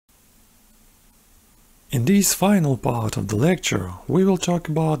In this final part of the lecture, we will talk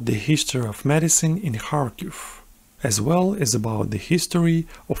about the history of medicine in Kharkiv, as well as about the history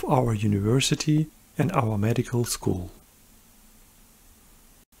of our university and our medical school.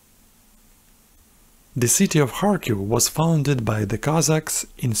 The city of Kharkiv was founded by the Kazakhs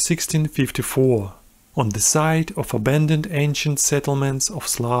in 1654 on the site of abandoned ancient settlements of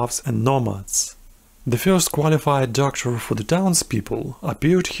Slavs and nomads. The first qualified doctor for the townspeople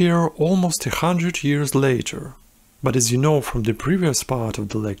appeared here almost 100 years later. But as you know from the previous part of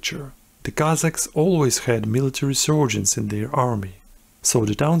the lecture, the Kazakhs always had military surgeons in their army, so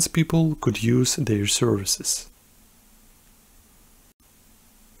the townspeople could use their services.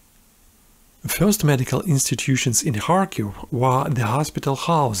 First medical institutions in Kharkiv were the hospital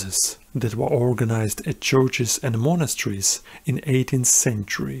houses that were organized at churches and monasteries in 18th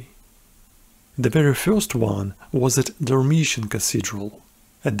century. The very first one was at Dormition Cathedral,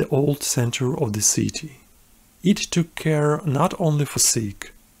 at the old center of the city. It took care not only for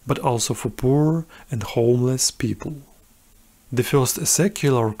sick, but also for poor and homeless people. The first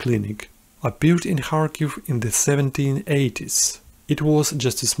secular clinic appeared in Kharkiv in the 1780s. It was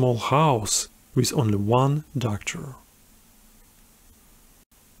just a small house with only one doctor.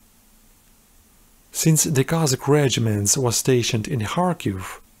 Since the Kazakh regiments were stationed in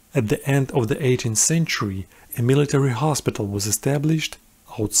Kharkiv, at the end of the 18th century, a military hospital was established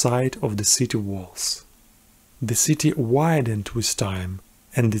outside of the city walls. The city widened with time,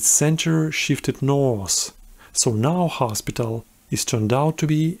 and its center shifted north, so now hospital is turned out to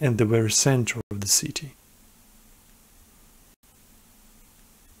be in the very center of the city.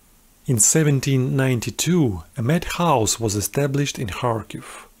 In 1792, a madhouse was established in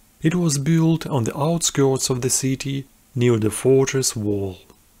Kharkiv. It was built on the outskirts of the city, near the fortress wall.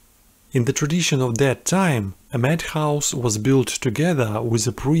 In the tradition of that time, a madhouse was built together with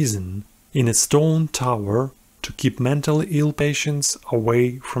a prison in a stone tower to keep mentally ill patients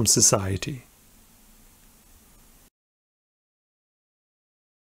away from society.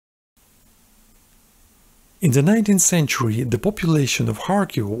 In the 19th century, the population of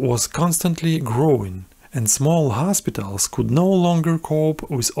Kharkiv was constantly growing, and small hospitals could no longer cope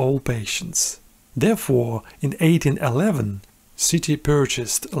with all patients. Therefore, in 1811, city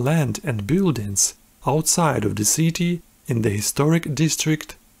purchased land and buildings outside of the city in the historic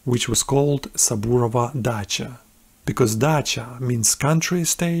district, which was called Saburova Dacha, because Dacha means country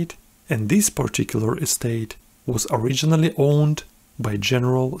estate, and this particular estate was originally owned by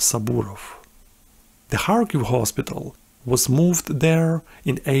General Saburov. The Kharkiv hospital was moved there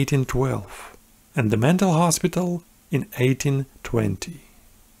in 1812, and the mental hospital in 1820.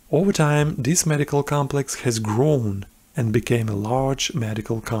 Over time, this medical complex has grown and became a large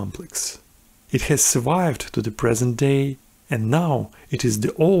medical complex. It has survived to the present day, and now it is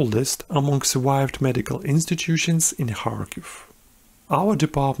the oldest among survived medical institutions in Kharkiv. Our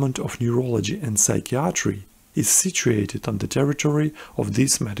Department of Neurology and Psychiatry is situated on the territory of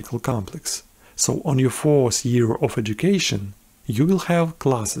this medical complex, so on your fourth year of education you will have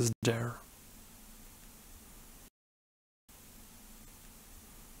classes there.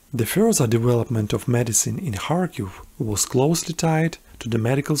 The further development of medicine in Kharkiv was closely tied to the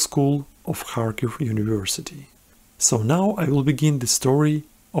medical school of Kharkiv University. So now I will begin the story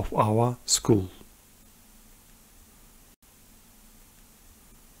of our school.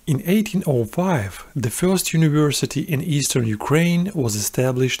 In 1805, the first university in eastern Ukraine was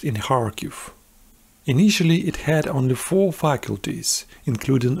established in Kharkiv. Initially it had only 4 faculties,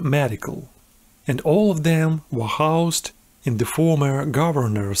 including medical, and all of them were housed in the former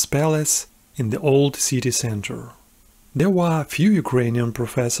governor's palace in the old city center. There were few Ukrainian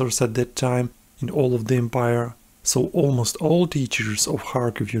professors at that time in all of the empire, so almost all teachers of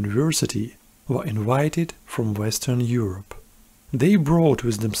Kharkiv University were invited from Western Europe. They brought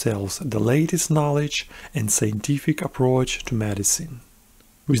with themselves the latest knowledge and scientific approach to medicine.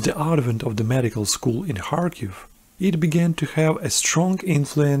 With the advent of the medical school in Kharkiv, it began to have a strong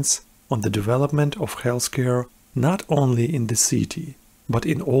influence on the development of healthcare not only in the city, but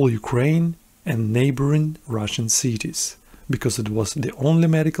in all Ukraine and neighboring Russian cities, because it was the only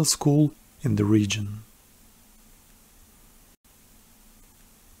medical school in the region.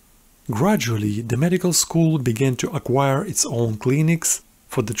 Gradually, the medical school began to acquire its own clinics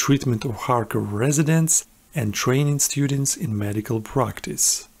for the treatment of Kharkiv residents and training students in medical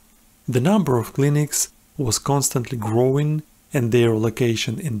practice. The number of clinics was constantly growing, and their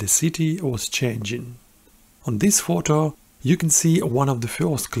location in the city was changing. On this photo, you can see one of the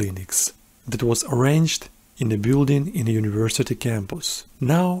first clinics that was arranged in a building in a university campus.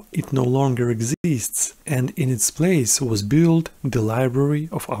 Now it no longer exists, and in its place was built the library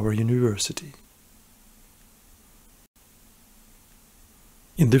of our university.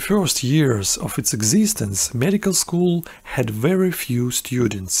 In the first years of its existence, medical school had very few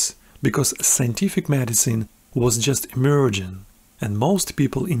students, because scientific medicine was just emerging, and most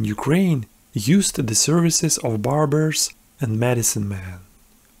people in Ukraine used the services of barbers and medicine men.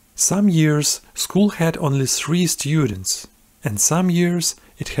 Some years school had only 3 students, and some years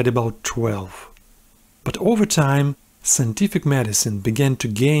it had about 12. But over time, scientific medicine began to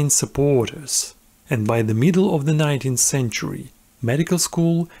gain supporters, and by the middle of the 19th century, medical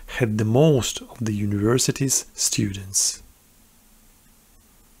school had the most of the university's students.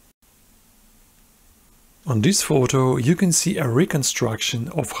 On this photo you can see a reconstruction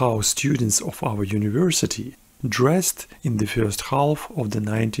of how students of our university dressed in the first half of the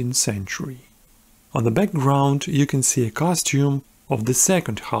 19th century. On the background you can see a costume of the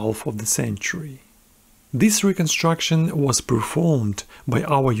second half of the century. This reconstruction was performed by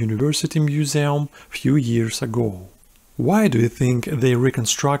our university museum a few years ago. Why do you think they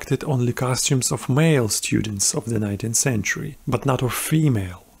reconstructed only costumes of male students of the 19th century, but not of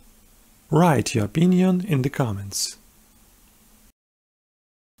female? Write your opinion in the comments.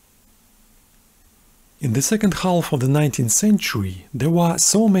 In the second half of the 19th century, there were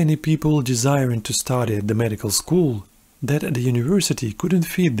so many people desiring to study at the medical school that the university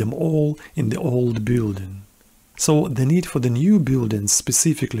couldn't fit them all in the old building. So the need for the new buildings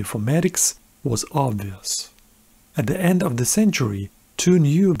specifically for medics was obvious. At the end of the century, 2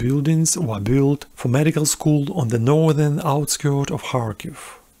 new buildings were built for medical school on the northern outskirts of Kharkiv.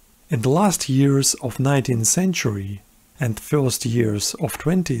 In the last years of 19th century and first years of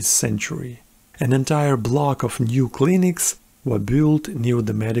 20th century, an entire block of new clinics were built near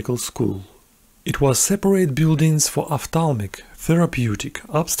the medical school. It was separate buildings for ophthalmic, therapeutic,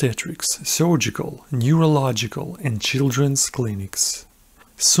 obstetrics, surgical, neurological and children's clinics.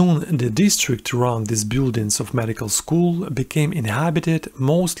 Soon the district around these buildings of medical school became inhabited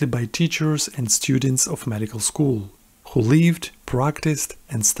mostly by teachers and students of medical school, who lived, practiced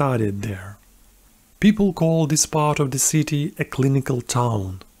and studied there. People call this part of the city a clinical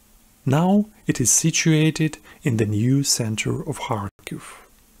town. Now it is situated in the new center of Kharkiv.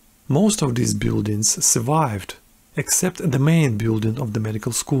 Most of these buildings survived, except the main building of the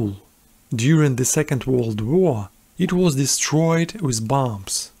medical school. During the Second World War, it was destroyed with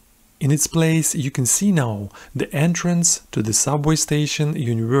bombs. In its place you can see now the entrance to the subway station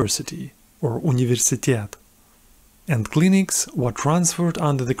University, or Universitet. And clinics were transferred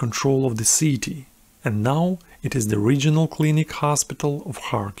under the control of the city, and now it is the regional clinic hospital of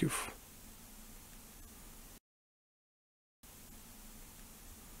Kharkiv.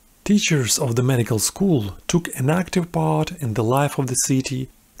 Teachers of the medical school took an active part in the life of the city,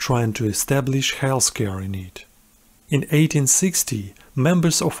 trying to establish healthcare in it. In 1860,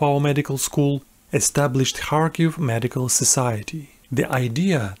 members of our medical school established Kharkiv Medical Society. The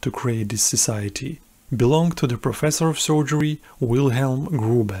idea to create this society belonged to the professor of surgery Wilhelm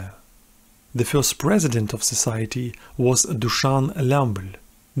Gruber. The first president of society was Dusan Lambl,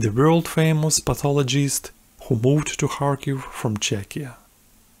 the world-famous pathologist who moved to Kharkiv from Czechia.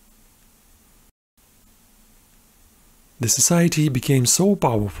 The society became so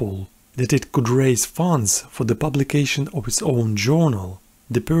powerful that it could raise funds for the publication of its own journal,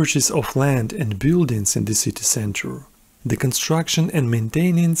 the purchase of land and buildings in the city center, the construction and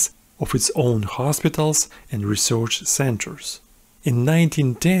maintenance of its own hospitals and research centers. In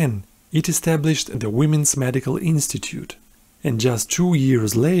 1910, it established the Women's Medical Institute, and just 2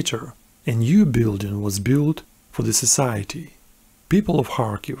 years later, a new building was built for the society. People of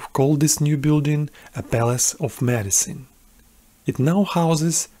Kharkiv called this new building a Palace of Medicine. It now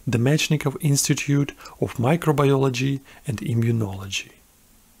houses the Mechnikov Institute of Microbiology and Immunology.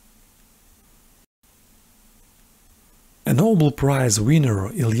 A Nobel Prize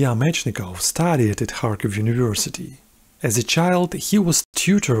winner Ilya Mechnikov studied at Kharkiv University. As a child, he was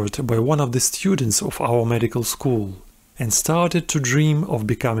tutored by one of the students of our medical school and started to dream of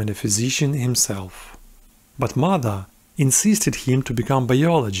becoming a physician himself. But mother insisted him to become a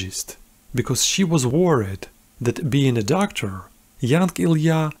biologist, because she was worried that being a doctor, young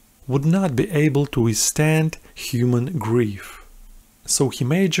Ilya would not be able to withstand human grief. So he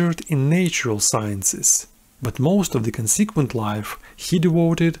majored in natural sciences, but most of the consequent life he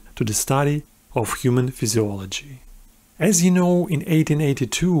devoted to the study of human physiology. As you know, in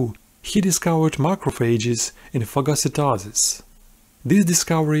 1882 he discovered macrophages in phagocytosis. This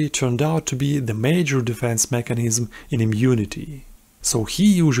discovery turned out to be the major defense mechanism in immunity, so he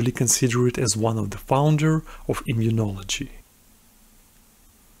usually considered it as one of the founders of immunology.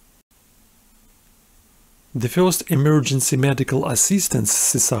 The first Emergency Medical Assistance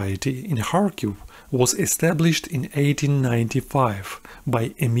Society in Kharkiv was established in 1895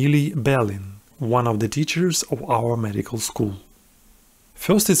 by Emily Bellin, one of the teachers of our medical school.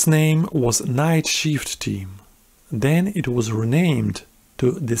 First its name was Night Shift Team, then it was renamed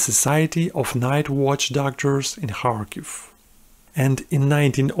to the Society of Night Watch Doctors in Kharkiv. And in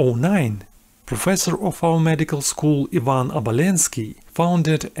 1909, professor of our medical school Ivan Obolensky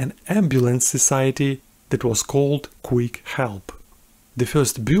founded an ambulance society that was called Quick Help. The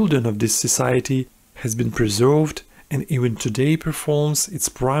first building of this society has been preserved and even today performs its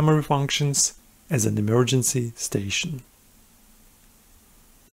primary functions as an emergency station.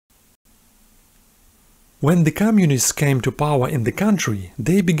 When the communists came to power in the country,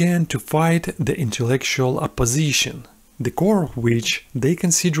 they began to fight the intellectual opposition, the core of which they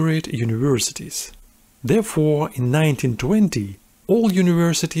considered universities. Therefore, in 1920, all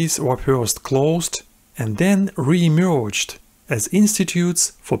universities were first closed and then re-emerged as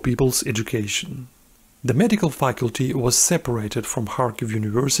institutes for people's education. The medical faculty was separated from Kharkiv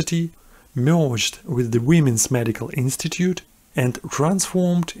University, merged with the Women's Medical Institute, and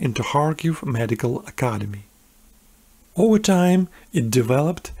transformed into Kharkiv Medical Academy. Over time, it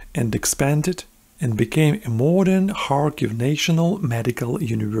developed and expanded and became a modern Kharkiv National Medical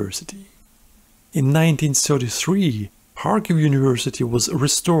University. In 1933, Kharkiv University was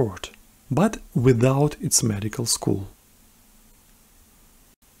restored, but without its medical school.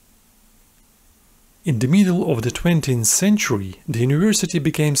 In the middle of the 20th century, the university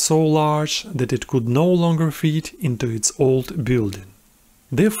became so large that it could no longer fit into its old building.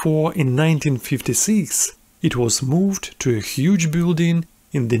 Therefore, in 1956, it was moved to a huge building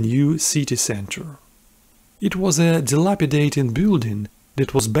in the new city center. It was a dilapidating building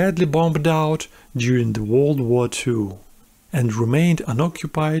that was badly bombed out during the World War II and remained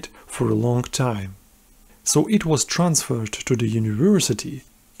unoccupied for a long time. So it was transferred to the university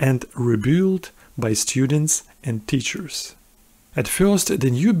and rebuilt by students and teachers. At first, the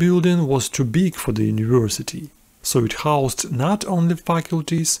new building was too big for the university, so it housed not only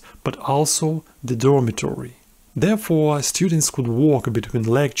faculties but also the dormitory. Therefore, students could walk between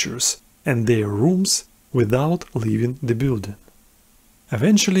lectures and their rooms without leaving the building.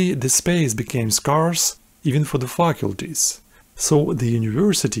 Eventually, the space became scarce even for the faculties, so the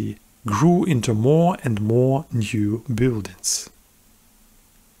university grew into more and more new buildings.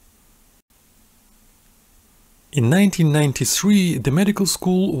 In 1993, the medical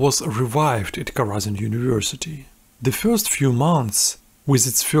school was revived at Karazin University. The first few months, with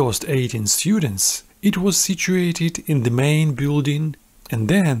its first 18 students, it was situated in the main building and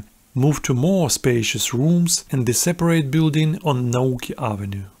then moved to more spacious rooms and the separate building on Nauki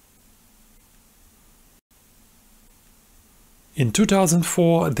Avenue. In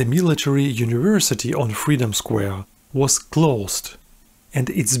 2004, the military university on Freedom Square was closed, and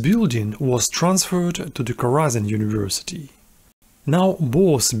its building was transferred to the Karazin University. Now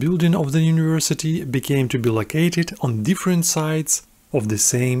both buildings of the university became to be located on different sides of the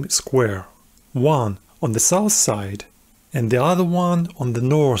same square, one on the south side and the other one on the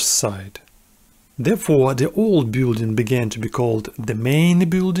north side. Therefore, the old building began to be called the main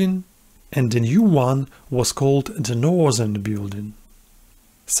building, and the new one was called the northern building.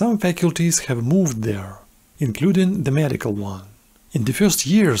 Some faculties have moved there, including the medical one. In the first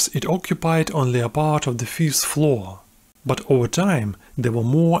years, it occupied only a part of the 5th floor, but over time there were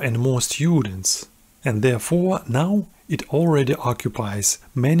more and more students, and therefore now it already occupies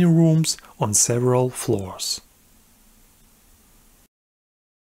many rooms on several floors.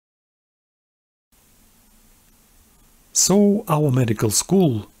 So our medical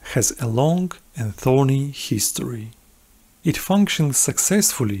school has a long and thorny history. It functioned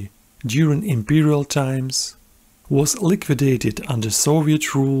successfully during imperial times, was liquidated under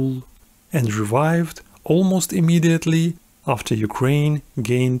Soviet rule, and revived almost immediately after Ukraine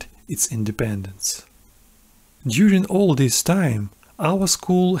gained its independence. During all this time, our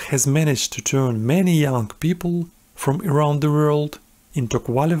school has managed to turn many young people from around the world into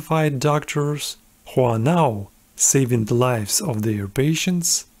qualified doctors who are now saving the lives of their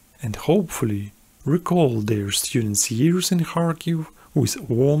patients and hopefully recall their students' years in Kharkiv with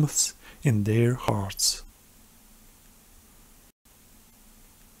warmth in their hearts.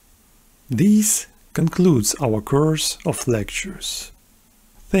 This concludes our course of lectures.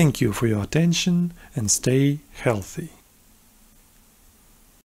 Thank you for your attention and stay healthy.